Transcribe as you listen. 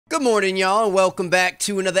Good morning, y'all, and welcome back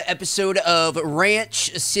to another episode of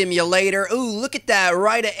Ranch Simulator. Ooh, look at that,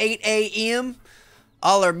 right at 8 a.m.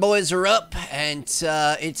 All our boys are up, and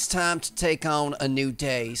it's time to take on a new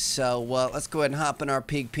day. So, let's go ahead and hop in our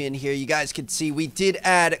pig pen here. You guys can see we did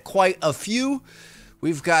add quite a few.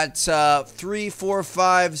 We've got 3, 4,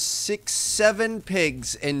 5, 6, 7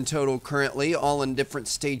 pigs in total currently, all in different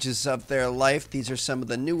stages of their life. These are some of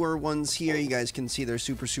the newer ones here. You guys can see they're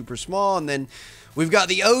super, super small. And then we've got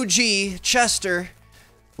the OG, Chester.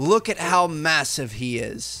 Look at how massive he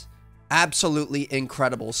is. Absolutely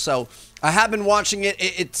incredible. So I have been watching it.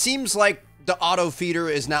 It seems like the auto feeder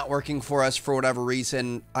is not working for us for whatever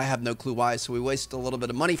reason. I have no clue why, so we wasted a little bit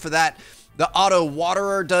of money for that. The auto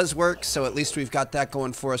waterer does work, so at least we've got that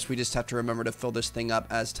going for us. We just have to remember to fill this thing up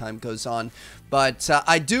as time goes on. But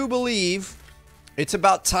I do believe it's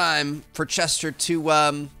about time for Chester to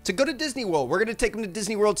go to Disney World. We're going to take him to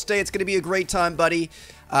Disney World today. It's going to be a great time, buddy.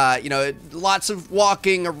 You know, lots of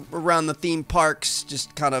walking around the theme parks,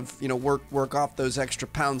 just kind of, you know, work off those extra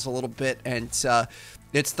pounds a little bit. And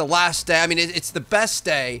it's the last day. I mean, it's the best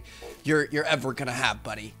day you're ever going to have,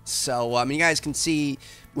 buddy. So, I mean, you guys can see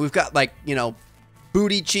we've got, like, you know,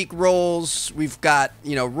 booty cheek rolls. We've got,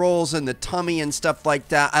 you know, rolls in the tummy and stuff like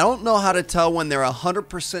that. I don't know how to tell when they're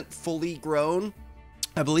 100% fully grown.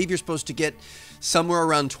 I believe you're supposed to get somewhere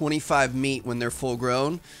around 25 meat when they're full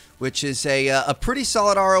grown, which is a pretty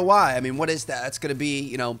solid ROI. I mean, what is that? That's going to be,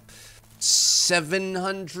 you know,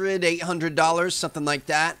 $700, $800, something like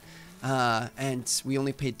that. And we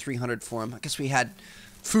only paid $300 for them. I guess we had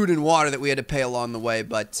food and water that we had to pay along the way,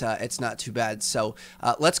 but it's not too bad. So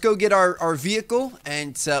let's go get our vehicle,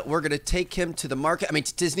 and we're gonna take him to the market. I mean,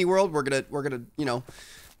 to Disney World. We're gonna you know,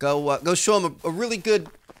 go show him a really good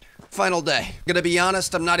final day. Gonna be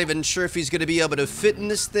honest, I'm not even sure if he's gonna be able to fit in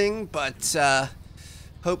this thing, but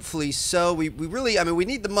hopefully so. We really, I mean, we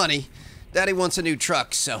need the money. Daddy wants a new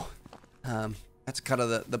truck, so that's kind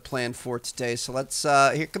of the plan for today. So let's,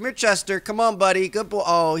 here, come here, Chester. Come on, buddy. Good boy.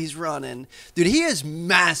 Oh, he's running. Dude, he is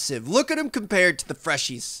massive. Look at him compared to the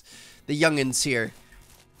freshies, the youngins here.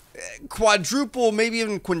 Quadruple, maybe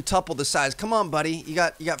even quintuple the size. Come on, buddy. You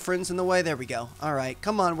got friends in the way? There we go. All right,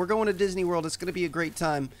 come on. We're going to Disney World. It's going to be a great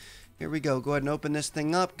time. Here we go. Go ahead and open this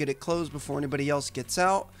thing up. Get it closed before anybody else gets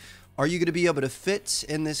out. Are you going to be able to fit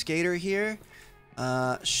in this gator here?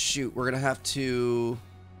 Shoot, we're going to have to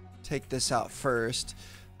take this out first.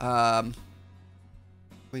 We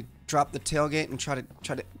drop the tailgate and try to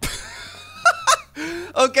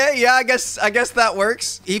okay, yeah, I guess that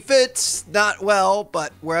works. He fits not well,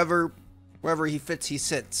 but wherever he fits, he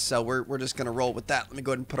sits. So we're just gonna roll with that. Let me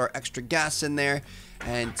go ahead and put our extra gas in there,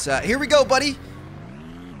 and here we go, buddy.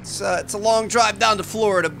 It's a long drive down to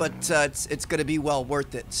Florida, but it's gonna be well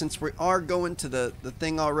worth it. Since we are going to the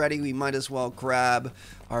thing already, we might as well grab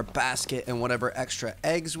our basket and whatever extra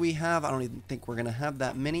eggs we have. I don't even think we're gonna have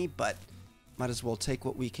that many, but might as well take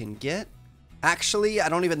what we can get. Actually, I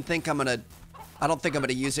don't think I'm gonna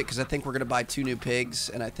use it, because I think we're gonna buy 2 new pigs,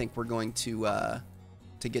 and I think we're going to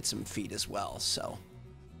get some feed as well. So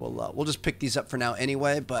we'll just pick these up for now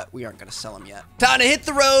anyway, but we aren't gonna sell them yet. Time to hit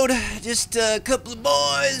the road. Just a couple of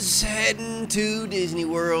boys heading to Disney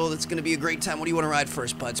World. It's gonna be a great time. What do you want to ride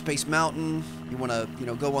first, bud? Space Mountain? You want to, you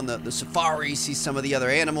know, go on the safari, see some of the other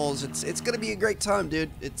animals? It's gonna be a great time, dude.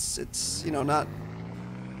 It's you know, not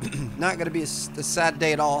gonna be a sad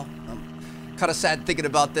day at all. I'm kind of sad thinking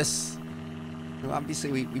about this. You know,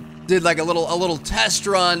 obviously we did like a little test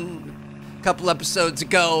run a couple episodes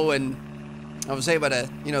ago, and I was able to,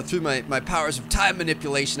 you know, through my powers of time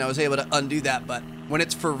manipulation, I was able to undo that. But when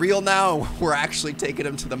it's for real now, we're actually taking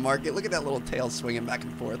him to the market. Look at that little tail swinging back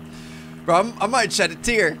and forth. Bro, I might shed a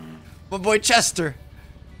tear. My boy Chester,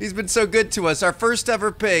 he's been so good to us. Our first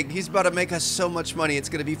ever pig. He's about to make us so much money. It's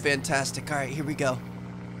going to be fantastic. All right, here we go.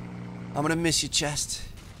 I'm going to miss you, Chest.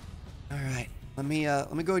 All right, let me go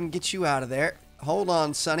ahead and get you out of there. Hold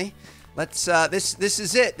on, Sonny. Let's, this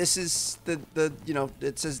is it. This is the you know,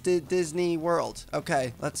 it says Disney World.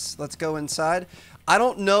 Okay, let's go inside. I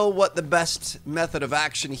don't know what the best method of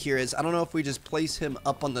action here is. I don't know if we just place him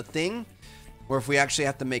up on the thing, or if we actually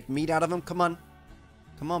have to make meat out of him. Come on.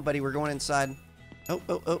 Come on, buddy. We're going inside.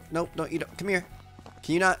 Oh, no, you don't. Come here.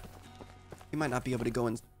 Can you not? You might not be able to go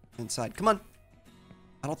inside. Come on.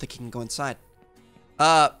 I don't think he can go inside.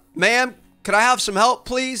 Ma'am, could I have some help,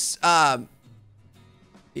 please?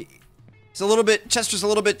 It's a little bit, Chester's a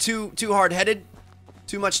little bit too hard-headed,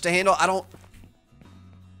 too much to handle.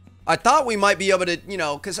 I thought we might be able to, you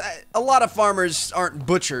know, because a lot of farmers aren't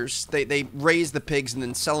butchers. They raise the pigs and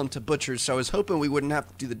then sell them to butchers. So I was hoping we wouldn't have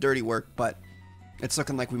to do the dirty work, but it's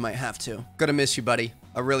looking like we might have to. Gonna miss you, buddy.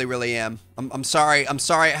 I really, really am. I'm sorry. I'm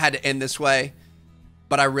sorry it had to end this way,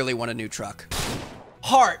 but I really want a new truck.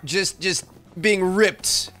 Heart just being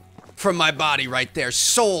ripped from my body right there.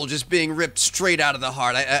 Soul just being ripped straight out of the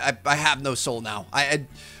heart. I have no soul now.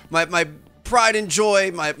 My pride and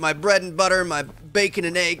joy, my bread and butter, my bacon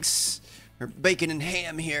and eggs, or bacon and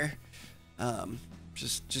ham here,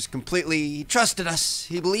 just completely, he trusted us.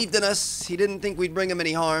 He believed in us. He didn't think we'd bring him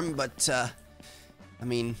any harm, but, I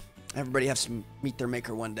mean, everybody has to meet their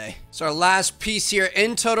maker one day. So our last piece here,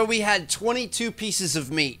 in total, we had 22 pieces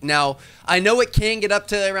of meat. Now, I know it can get up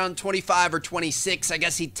to around 25 or 26. I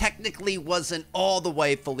guess he technically wasn't all the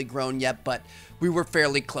way fully grown yet, but we were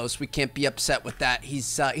fairly close. We can't be upset with that.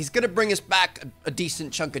 He's going to bring us back a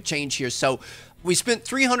decent chunk of change here. So we spent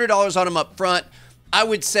 $300 on him up front. I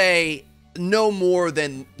would say no more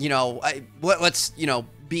than, you know, let's, you know,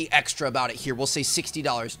 be extra about it here. We'll say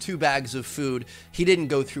 $60, 2 bags of food. He didn't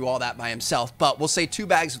go through all that by himself, but we'll say 2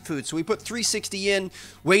 bags of food. So we put $360 in,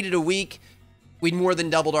 waited a week. We more than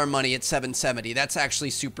doubled our money at $770. That's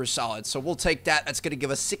actually super solid. So we'll take that. That's going to give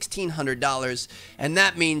us $1,600. And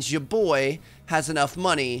that means your boy has enough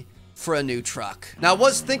money for a new truck. Now, I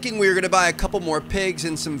was thinking we were going to buy a couple more pigs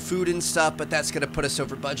and some food and stuff, but that's going to put us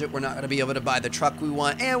over budget. We're not going to be able to buy the truck we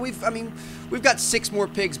want. And we've got 6 more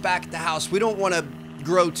pigs back at the house. We don't want to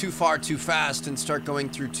grow too far too fast and start going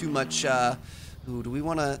through too much. Ooh, do we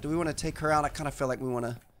want to take her out? I kind of feel like we want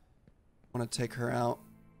to take her out.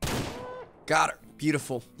 Got her.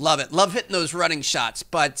 Beautiful. Love it. Love hitting those running shots.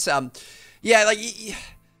 But yeah, like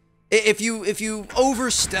if you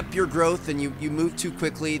overstep your growth and you move too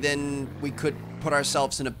quickly, then we could put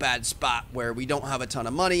ourselves in a bad spot where we don't have a ton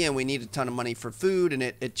of money and we need a ton of money for food, and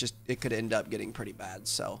it could end up getting pretty bad.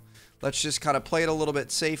 So let's just kind of play it a little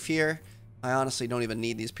bit safe here. I honestly don't even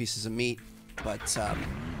need these pieces of meat, but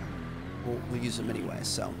we'll use them anyway.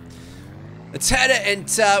 So let's head it,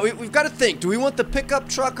 and we've got to think. Do we want the pickup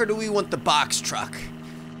truck or do we want the box truck?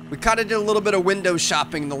 We kind of did a little bit of window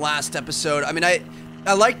shopping in the last episode. I mean,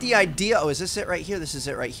 I like the idea. Oh, is this it right here? This is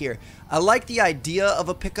it right here. I like the idea of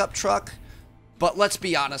a pickup truck, but let's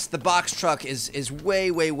be honest. The box truck is way,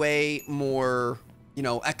 way, way more, you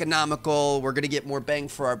know, economical. We're going to get more bang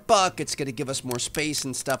for our buck. It's going to give us more space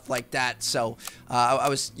and stuff like that. So I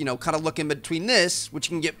was, you know, kind of looking between this, which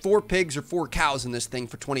you can get 4 pigs or 4 cows in this thing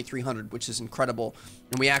for $2,300, which is incredible.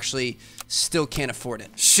 And we actually still can't afford it.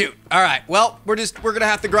 Shoot. All right. Well, we're going to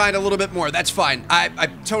have to grind a little bit more. That's fine. I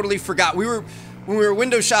totally forgot. When we were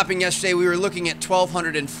window shopping yesterday, we were looking at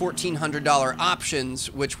 $1,200 and $1,400 options,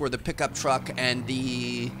 which were the pickup truck and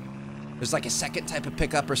there's like a second type of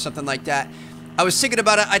pickup or something like that. I was thinking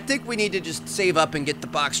about it. I think we need to just save up and get the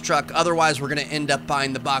box truck. Otherwise, we're going to end up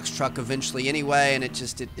buying the box truck eventually anyway, and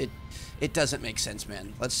it doesn't make sense,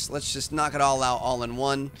 man. Let's just knock it all out all in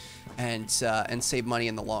one and save money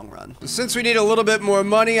in the long run. Since we need a little bit more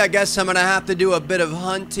money, I guess I'm going to have to do a bit of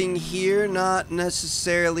hunting here. Not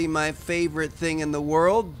necessarily my favorite thing in the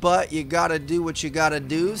world, but you got to do what you got to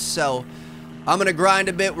do. So I'm going to grind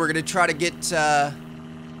a bit. We're going to try to get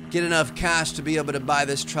enough cash to be able to buy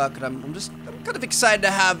this truck, and I'm kind of excited to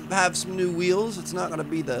have some new wheels. It's not going to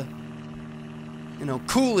be the, you know,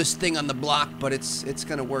 coolest thing on the block, but it's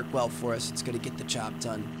going to work well for us. It's going to get the job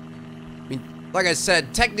done. I mean, like I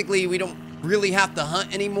said, technically we don't really have to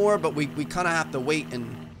hunt anymore, but we kind of have to wait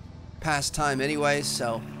and pass time anyway,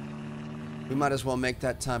 so we might as well make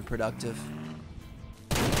that time productive.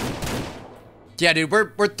 Yeah, dude, we're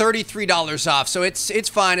 $33 off, so it's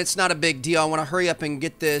fine. It's not a big deal. I want to hurry up and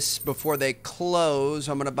get this before they close.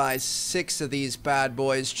 I'm going to buy 6 of these bad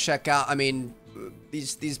boys. Check out, I mean,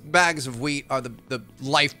 these bags of wheat are the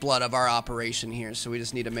lifeblood of our operation here, so we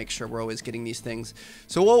just need to make sure we're always getting these things.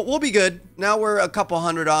 So we'll be good. Now we're a couple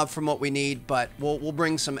hundred off from what we need, but we'll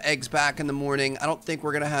bring some eggs back in the morning. I don't think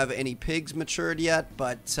we're going to have any pigs matured yet,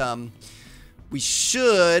 but we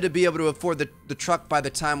should be able to afford the truck by the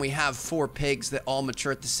time we have 4 pigs that all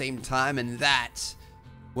mature at the same time, and that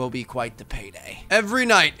will be quite the payday. Every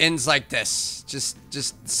night ends like this.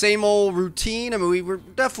 Just same old routine. I mean, we're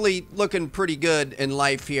definitely looking pretty good in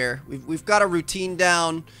life here. We've got a routine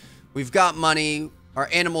down. We've got money. Our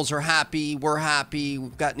animals are happy. We're happy.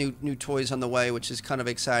 We've got new toys on the way, which is kind of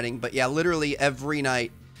exciting. But yeah, literally every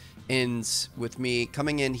night ends with me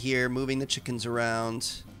coming in here, moving the chickens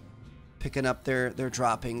around, picking up their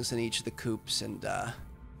droppings in each of the coops, and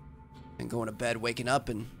going to bed, waking up,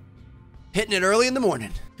 and hitting it early in the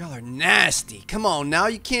morning. Y'all are nasty. Come on now,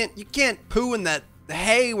 you can't poo in that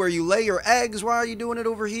hay where you lay your eggs. Why are you doing it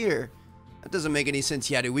over here? That doesn't make any sense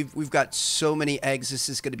yet, dude. We've got so many eggs. This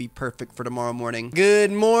is going to be perfect for tomorrow morning.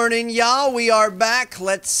 Good morning, y'all. We are back.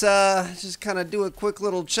 Let's just kind of do a quick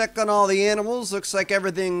little check on all the animals. Looks like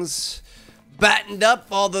everything's battened up.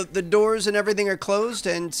 All the doors and everything are closed,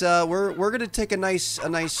 and we're gonna take a nice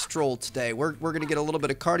stroll today. We're gonna get a little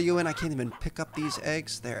bit of cardio in. I can't even pick up these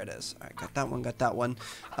eggs. There it is. All right, got that one.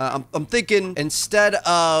 I'm thinking instead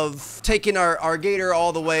of taking our gator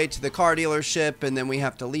all the way to the car dealership and then we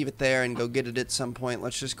have to leave it there and go get it at some point,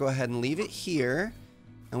 let's just go ahead and leave it here,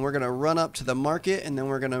 and we're gonna run up to the market, and then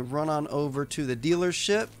we're gonna run on over to the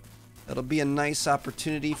dealership. That'll be a nice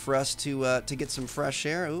opportunity for us to get some fresh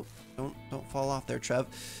air. Ooh. Don't fall off there, Trev.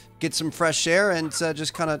 Get some fresh air and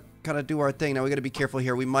just kind of do our thing. Now we got to be careful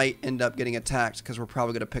here. We might end up getting attacked because we're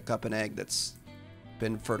probably going to pick up an egg that's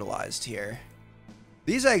been fertilized here.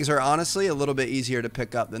 These eggs are honestly a little bit easier to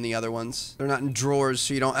pick up than the other ones. They're not in drawers,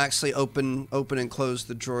 so you don't actually open and close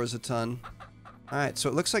the drawers a ton. All right, so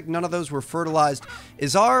it looks like none of those were fertilized.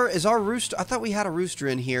 Is our rooster? I thought we had a rooster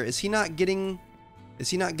in here. Is he not getting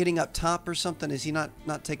up top or something? Is he not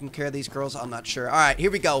taking care of these girls? I'm not sure. All right, here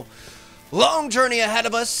we go. Long journey ahead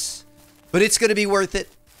of us, but it's going to be worth it.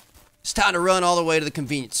 It's time to run all the way to the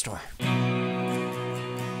convenience store.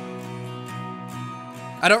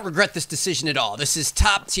 I don't regret this decision at all. This is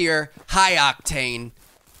top tier, high octane,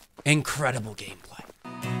 incredible gameplay.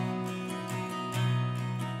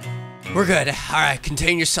 We're good. All right,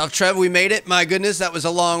 contain yourself, Trev. We made it. My goodness, that was a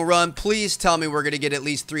long run. Please tell me we're going to get at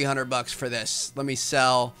least 300 bucks for this. Let me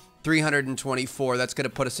sell 324. That's going to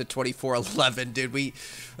put us at 2411, dude.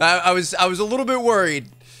 I was a little bit worried.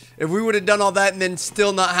 If we would have done all that and then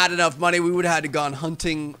still not had enough money, we would have had to gone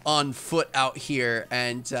hunting on foot out here,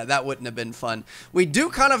 and that wouldn't have been fun. We do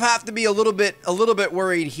kind of have to be a little bit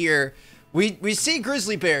worried here. We see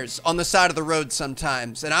grizzly bears on the side of the road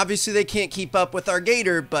sometimes, and obviously they can't keep up with our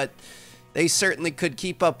gator, but they certainly could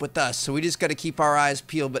keep up with us, so we just got to keep our eyes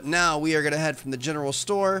peeled. But now we are going to head from the general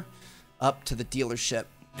store up to the dealership.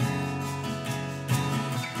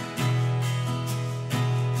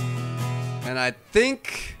 And I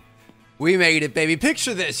think we made it, baby.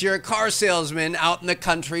 Picture this. You're a car salesman out in the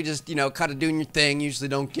country, just, you know, kind of doing your thing. Usually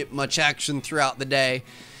don't get much action throughout the day.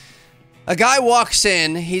 A guy walks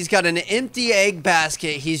in, he's got an empty egg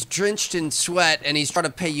basket, he's drenched in sweat, and he's trying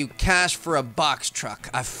to pay you cash for a box truck.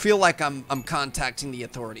 I feel like I'm contacting the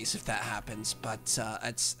authorities if that happens, but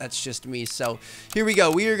that's just me. So here we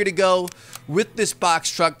go. We are going to go with this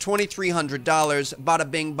box truck, $2,300.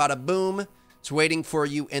 Bada bing, bada boom. It's waiting for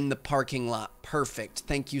you in the parking lot. Perfect.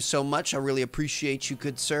 Thank you so much. I really appreciate you,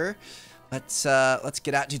 good sir. Let's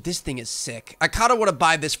get out. Dude, this thing is sick. I kind of want to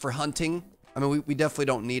buy this for hunting. I mean, we definitely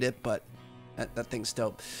don't need it, but that thing's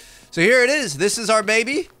dope. So here it is. This is our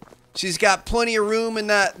baby. She's got plenty of room in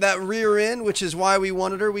that rear end, which is why we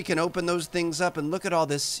wanted her. We can open those things up and look at all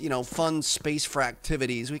this, you know, fun space for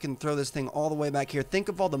activities. We can throw this thing all the way back here. Think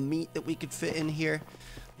of all the meat that we could fit in here.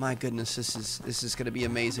 My goodness, this is going to be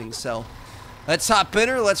amazing. So let's hop in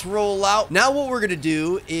her. Let's roll out. Now what we're going to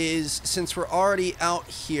do is, since we're already out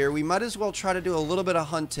here, we might as well try to do a little bit of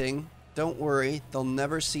hunting. Don't worry. They'll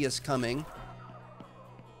never see us coming.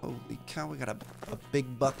 Holy cow, we got a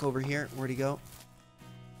big buck over here. Where'd he go?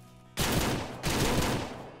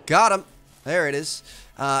 Got him. There it is.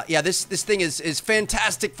 Yeah, this thing is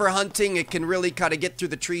fantastic for hunting. It can really kind of get through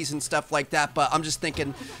the trees and stuff like that. But I'm just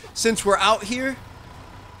thinking, since we're out here,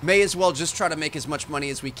 may as well just try to make as much money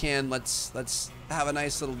as we can. Let's have a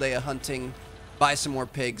nice little day of hunting, buy some more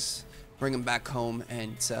pigs, bring them back home,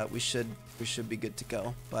 and we should be good to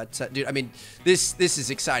go. But dude, I mean, this is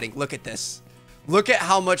exciting. Look at this. Look at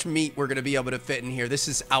how much meat we're going to be able to fit in here. This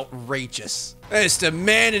is outrageous. It's the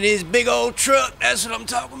man in his big old truck. That's what I'm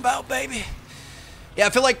talking about, baby. Yeah, I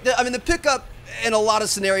feel like, the pickup in a lot of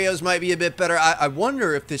scenarios might be a bit better. I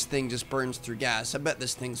wonder if this thing just burns through gas. I bet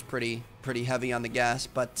this thing's pretty heavy on the gas.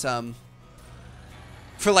 But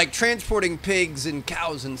for like transporting pigs and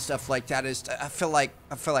cows and stuff like that, I feel like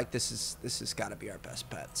this has got to be our best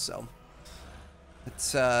bet. So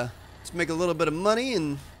let's make a little bit of money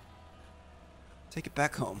and take it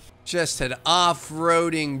back home. Just an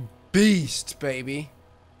off-roading beast, baby.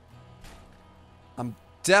 I'm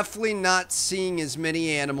definitely not seeing as many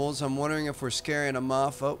animals. I'm wondering if we're scaring them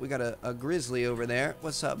off. Oh, we got a grizzly over there.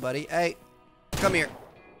 What's up, buddy? Hey, come here.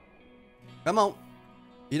 Come on.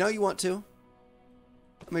 You know you want to.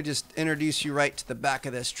 Let me just introduce you right to the back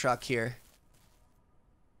of this truck here.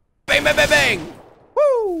 Bang, bang, bang, bang.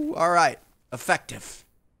 Woo! All right. Effective.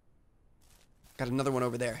 Got another one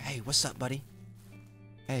over there. Hey, what's up, buddy?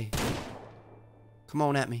 Hey, come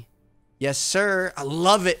on at me. Yes, sir. I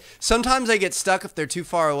love it. Sometimes I get stuck if they're too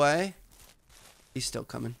far away. He's still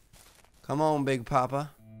coming. Come on, Big Papa.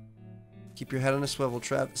 Keep your head on a swivel,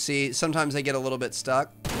 Trev. See, sometimes they get a little bit stuck.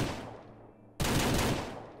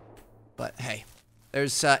 But hey,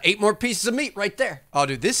 there's 8 more pieces of meat right there. Oh,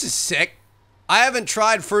 dude, this is sick. I haven't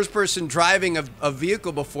tried first-person driving a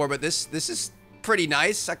vehicle before, but this is pretty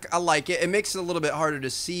nice. I like it. It makes it a little bit harder to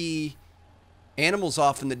see animals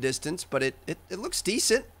off in the distance, but it looks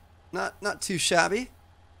decent. Not too shabby.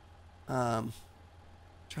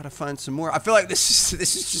 Try to find some more. I feel like this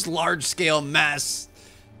is just large-scale mass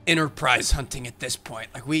enterprise hunting at this point.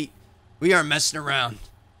 Like we aren't messing around.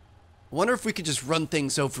 I wonder if we could just run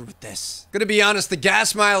things over with this. Gonna be honest, the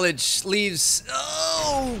gas mileage leaves,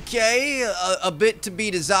 okay, a bit to be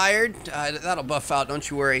desired. That'll buff out, don't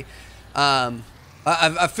you worry.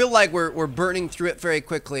 I feel like we're burning through it very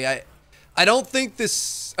quickly. I don't think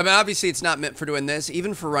this, I mean, obviously it's not meant for doing this.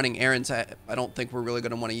 Even for running errands, I don't think we're really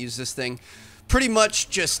gonna wanna use this thing. Pretty much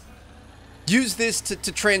just use this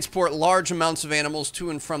to transport large amounts of animals to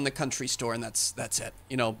and from the country store, and that's it.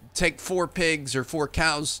 You know, take 4 pigs or 4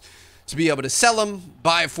 cows to be able to sell them,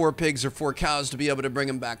 buy 4 pigs or 4 cows to be able to bring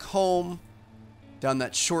them back home down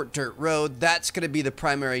that short dirt road. That's going to be the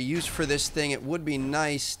primary use for this thing. It would be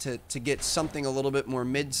nice to get something a little bit more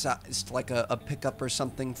mid-sized, like a pickup or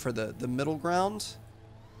something for the middle ground,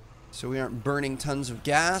 so we aren't burning tons of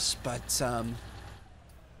gas, but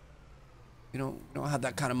we don't have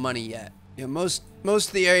that kind of money yet. You know, most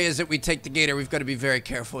of the areas that we take the gator, we've got to be very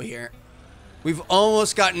careful here. We've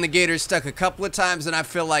almost gotten the gator stuck a couple of times, and I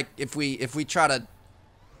feel like if we try to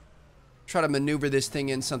maneuver this thing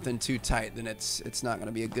in something too tight, then it's not going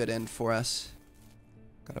to be a good end for us.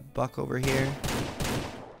 Got a buck over here.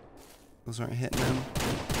 Those aren't hitting him.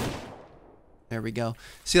 There we go.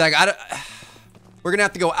 See, like we're gonna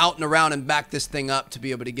have to go out and around and back this thing up to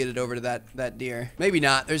be able to get it over to that deer. Maybe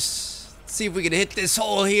not. Let's see if we can hit this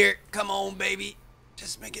hole here. Come on, baby.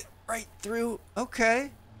 Just make it right through.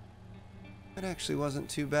 Okay. That actually wasn't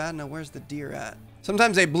too bad. Now, where's the deer at?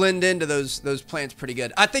 Sometimes they blend into those plants pretty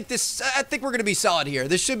good. I think we're gonna be solid here.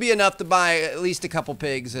 This should be enough to buy at least a couple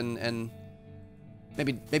pigs and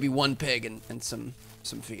maybe 1 pig and some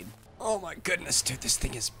feed. Oh my goodness, dude, this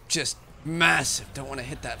thing is just massive. Don't want to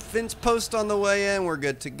hit that fence post on the way in. We're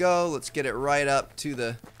good to go. Let's get it right up to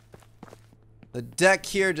the deck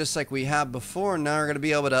here, just like we have before. Now we're gonna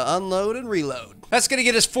be able to unload and reload. That's gonna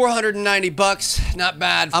get us 490 bucks. Not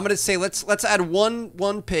bad. I'm gonna say let's add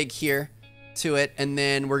one pig here to it, and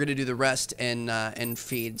then we're gonna do the rest in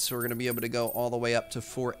feed. So we're gonna be able to go all the way up to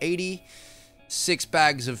 480. 6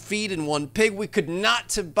 bags of feed and 1 pig. We could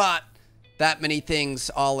not have bought that many things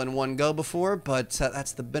all in one go before, but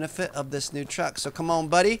that's the benefit of this new truck. So come on,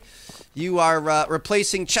 buddy. You are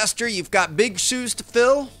replacing Chester. You've got big shoes to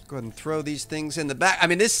fill. Go ahead and throw these things in the back. I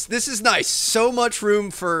mean, this is nice. So much room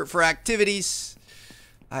for activities.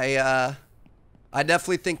 I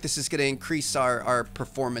definitely think this is going to increase our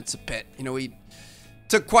performance a bit. You know, we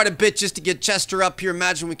took quite a bit just to get Chester up here.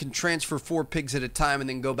 Imagine we can transfer 4 pigs at a time and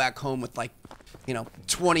then go back home with, like, you know,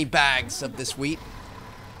 20 bags of this wheat.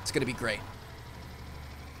 It's going to be great.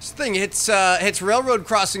 This thing hits railroad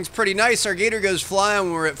crossings pretty nice. Our gator goes flying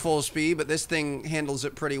when we're at full speed, but this thing handles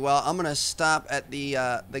it pretty well. I'm gonna stop at the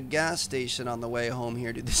gas station on the way home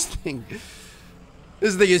here, dude. This thing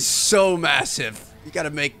is so massive. You got to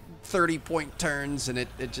make 30-point turns, and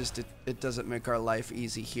it doesn't make our life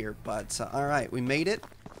easy here. But all right, we made it.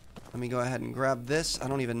 Let me go ahead and grab this. I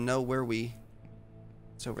don't even know where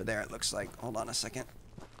it's over there. It looks like. Hold on a second.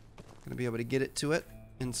 Gonna be able to get it to it.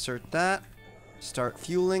 Insert that. Start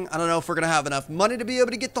fueling. I don't know if we're going to have enough money to be able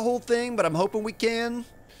to get the whole thing, but I'm hoping we can.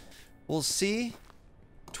 We'll see.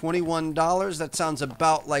 $21. That sounds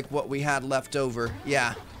about like what we had left over.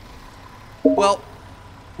 Yeah. Well,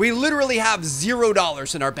 we literally have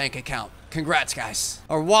 $0 in our bank account. Congrats, guys.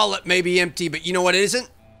 Our wallet may be empty, but you know what it isn't?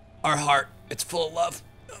 Our heart. It's full of love.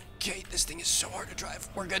 Okay, this thing is so hard to drive.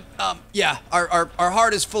 We're good. Yeah, our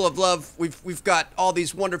heart is full of love. We've got all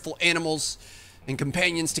these wonderful animals and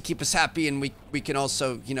companions to keep us happy, and we can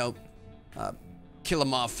also, you know, kill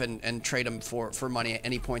them off and trade them for money at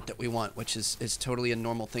any point that we want, which is totally a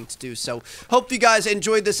normal thing to do. So hope you guys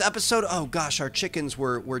enjoyed this episode. Oh gosh, our chickens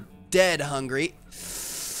were dead hungry.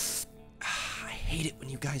 I hate it when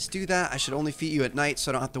you guys do that. I should only feed you at night so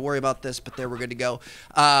I don't have to worry about this, but there, we're good to go.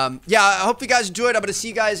 Yeah, I hope you guys enjoyed. I'm gonna see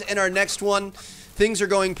you guys in our next one. Things are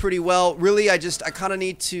going pretty well. Really, I kind of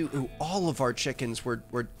need to, ooh, all of our chickens were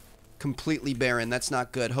completely barren. That's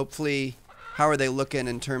not good. Hopefully, how are they looking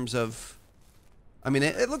in terms of, I mean,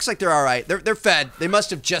 it looks like they're all right. They're fed. They must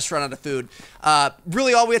have just run out of food.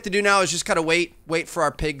 Really, all we have to do now is just kind of wait for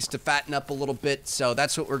our pigs to fatten up a little bit. So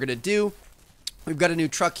that's what we're going to do. We've got a new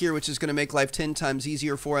truck here, which is going to make life 10 times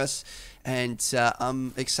easier for us. And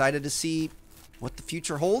I'm excited to see what the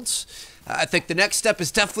future holds. I think the next step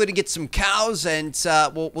is definitely to get some cows, and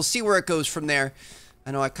we'll see where it goes from there. I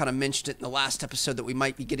know I kind of mentioned it in the last episode that we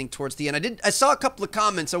might be getting towards the end. I saw a couple of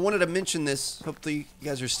comments. I wanted to mention this. Hopefully you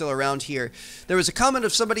guys are still around here. There was a comment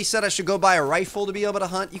of somebody said I should go buy a rifle to be able to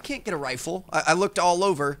hunt. You can't get a rifle. I looked all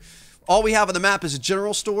over. All we have on the map is a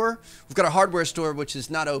general store. We've got a hardware store, which is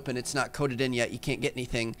not open. It's not coded in yet. You can't get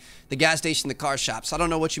anything. The gas station, the car shops. I don't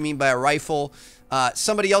know what you mean by a rifle.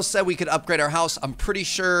 Somebody else said we could upgrade our house. I'm pretty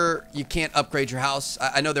sure you can't upgrade your house.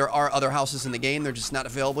 I know there are other houses in the game. They're just not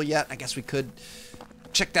available yet. I guess we could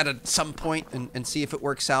check that at some point and see if it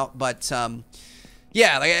works out. But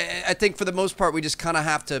yeah, like, I think for the most part, we just kind of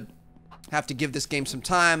have to give this game some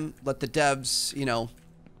time. Let the devs, you know,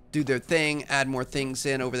 do their thing, add more things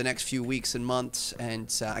in over the next few weeks and months,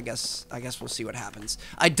 and I guess we'll see what happens.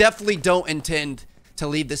 I definitely don't intend to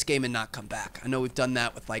leave this game and not come back. I know we've done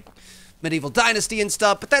that with like Medieval Dynasty and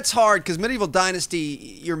stuff, but that's hard because Medieval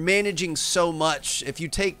Dynasty, you're managing so much. If you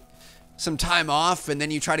take some time off and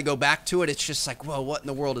then you try to go back to it, it's just like, whoa, what in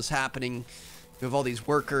the world is happening? You have all these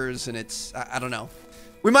workers, and it's, I don't know.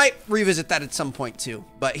 We might revisit that at some point too,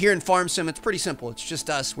 but here in Farm Sim, it's pretty simple. It's just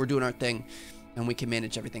us. We're doing our thing, and we can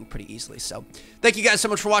manage everything pretty easily. So thank you guys so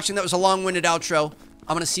much for watching. That was a long-winded outro.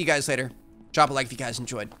 I'm going to see you guys later. Drop a like if you guys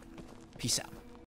enjoyed. Peace out.